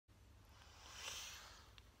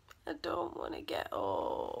I don't want to get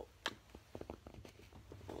up.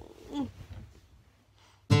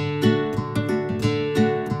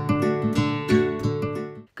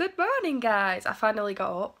 Good morning, guys. I finally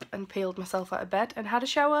got up and peeled myself out of bed and had a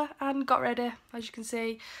shower and got ready, as you can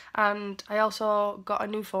see. And I also got a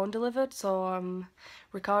new phone delivered, so I'm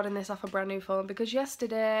recording this off a brand new phone because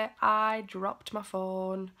yesterday I dropped my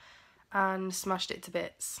phone and smashed it to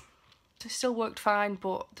bits. It still worked fine,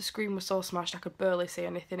 but the screen was so smashed I could barely see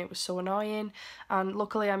anything. It was so annoying, and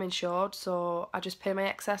luckily I'm insured, so I just pay my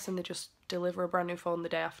excess and they just deliver a brand new phone the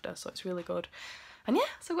day after, so it's really good. And yeah,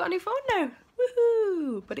 so I've got a new phone now,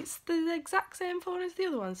 woohoo! But it's the exact same phone as the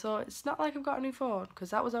other one, so it's not like I've got a new phone,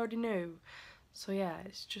 because that was already new. So yeah,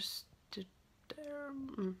 it's just...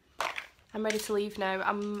 I'm ready to leave now.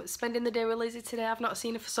 I'm spending the day with Lizzie today. I've not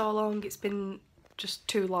seen her for so long, it's been just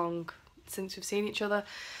too long since we've seen each other.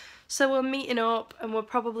 So we're meeting up and we're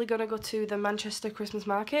probably going to go to the Manchester Christmas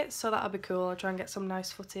market, so that'll be cool. I'll try and get some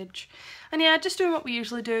nice footage. And yeah, just doing what we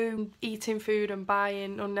usually do, eating food and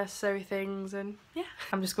buying unnecessary things, and yeah.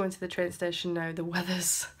 I'm just going to the train station now. The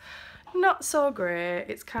weather's not so great,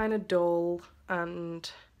 it's kind of dull and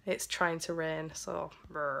it's trying to rain, so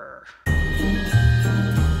brr.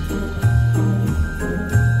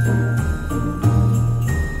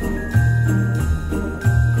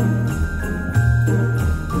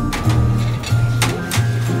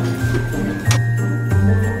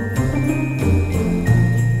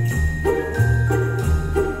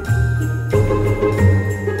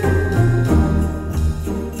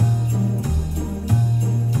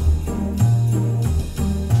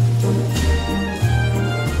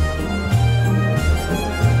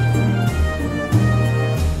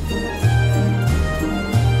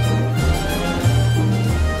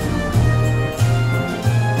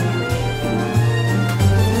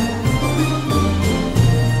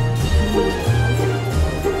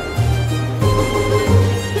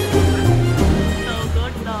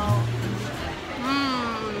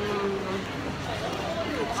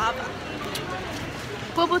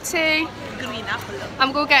 Bubble tea. Green apple.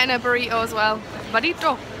 I'm going getting a burrito as well.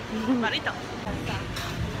 Burrito. Burrito.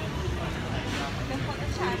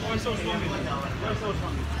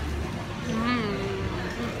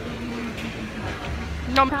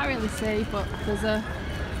 No, I can't really see, but there's a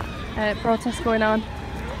protest going on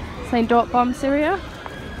saying don't bomb Syria,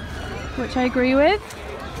 which I agree with.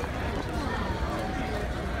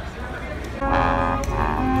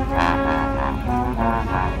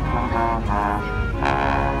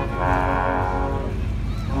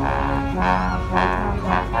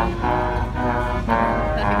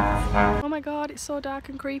 Oh my god, it's so dark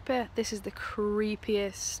and creepy. This is the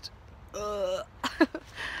creepiest. I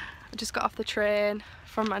just got off the train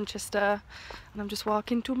from Manchester and I'm just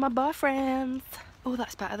walking to my boyfriend's. Oh,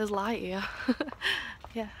 that's better, there's light here.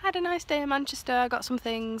 Yeah, had a nice day in Manchester, got some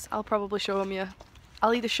things. I'll probably show them you.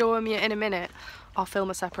 I'll either show them you in a minute or film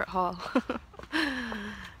a separate haul.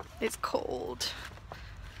 It's cold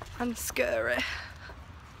and scary.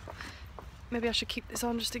 Maybe I should keep this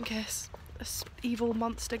on just in case this evil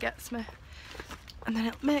monster gets me, and then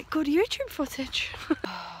it'll make good YouTube footage.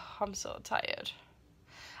 I'm so tired.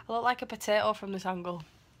 I look like a potato from this angle.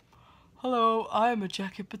 Hello, I am a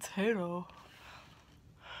jacket potato.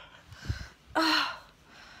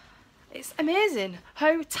 It's amazing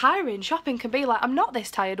how tiring shopping can be. Like, I'm not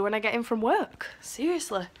this tired when I get in from work.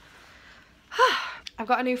 Seriously. I've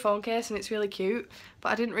got a new phone case and it's really cute, but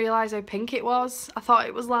I didn't realise how pink it was. I thought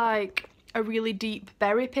it was like a really deep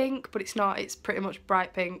berry pink, but it's not. It's pretty much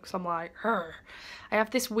bright pink, so I'm like, I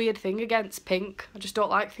have this weird thing against pink. I just don't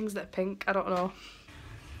like things that are pink. I don't know.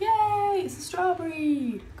 Yay, it's a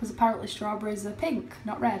strawberry! Because apparently strawberries are pink,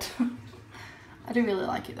 not red. I do really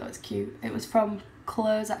like it though, it's cute. It was from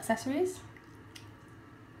Claire's Accessories.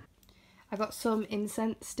 I got some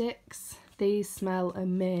incense sticks. These smell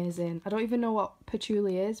amazing. I don't even know what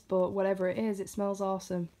patchouli is, but whatever it is, it smells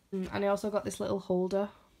awesome. And I also got this little holder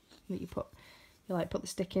that you like put the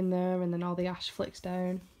stick in there and then all the ash flicks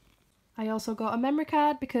down. I also got a memory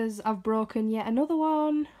card because I've broken yet another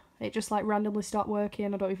one. It just like randomly stopped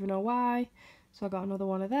working, I don't even know why. So I got another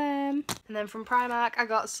one of them. And then from Primark I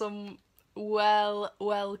got some well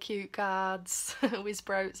cute cards with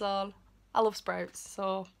sprouts on. I love sprouts,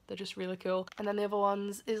 so they're just really cool. And then the other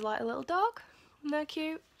ones is like a little dog, and they're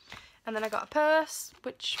cute. And then I got a purse,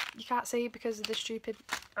 which you can't see because of the stupid...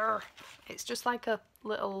 It's just like a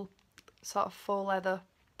little sort of faux leather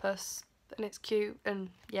purse, and it's cute,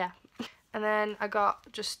 and yeah. And then I got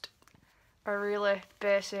just a really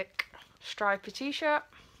basic stripy t-shirt,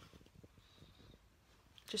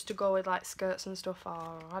 just to go with like skirts and stuff,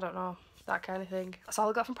 or I don't know. that kind of thing. That's all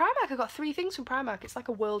I got from Primark. I got 3 things from Primark. It's like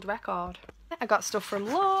a world record. I got stuff from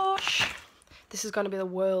Lush. This is going to be the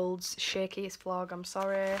world's shakiest vlog, I'm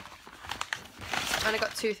sorry. And I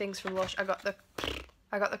got 2 things from Lush. I got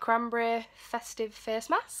the cranberry festive face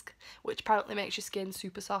mask, which apparently makes your skin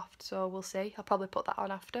super soft, so we'll see. I'll probably put that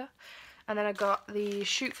on after. And then I got the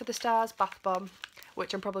Shoot for the Stars bath bomb,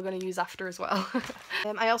 which I'm probably going to use after as well.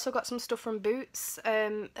 I also got some stuff from Boots.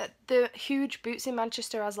 The huge Boots in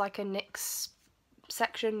Manchester has like a NYX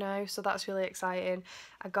section now, so that's really exciting.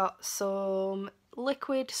 I got some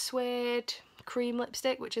liquid suede cream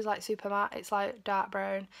lipstick, which is like super matte. It's like dark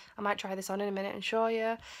brown. I might try this on in a minute and show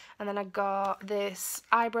you. And then I got this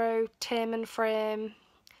eyebrow Tame and Frame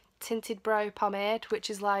tinted brow pomade,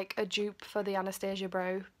 which is like a dupe for the Anastasia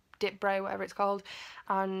brow dip brow, whatever it's called.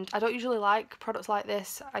 And I don't usually like products like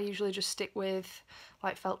this. I usually just stick with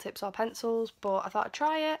like felt tips or pencils, but I thought I'd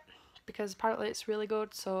try it because apparently it's really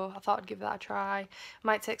good, so I thought I'd give that a try.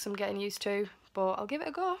 Might take some getting used to, but I'll give it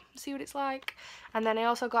a go, see what it's like. And then I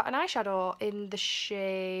also got an eyeshadow in the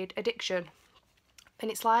shade Addiction,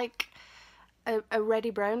 and it's like a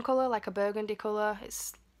reddy brown colour, like a burgundy colour.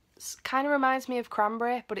 It's kind of reminds me of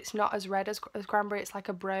cranberry, but it's not as red as cranberry. It's like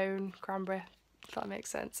a brown cranberry, if that makes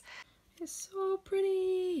sense. It's so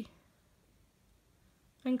pretty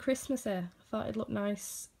and Christmassy. I thought it'd look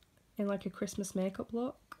nice in like a Christmas makeup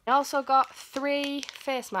look. I also got 3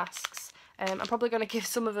 face masks. I'm probably going to give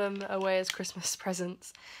some of them away as Christmas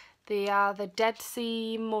presents. They are the Dead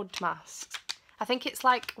Sea Mud masks. I think it's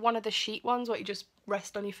like one of the sheet ones where you just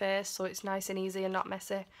rest on your face, so it's nice and easy and not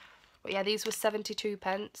messy. But yeah, these were 72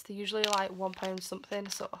 pence. They're usually like £1 something,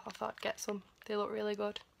 so I thought I'd get some. They look really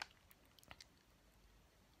good.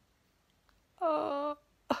 Oh.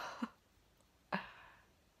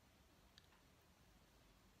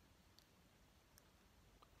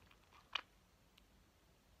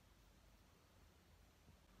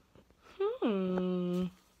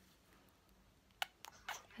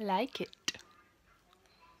 I like it.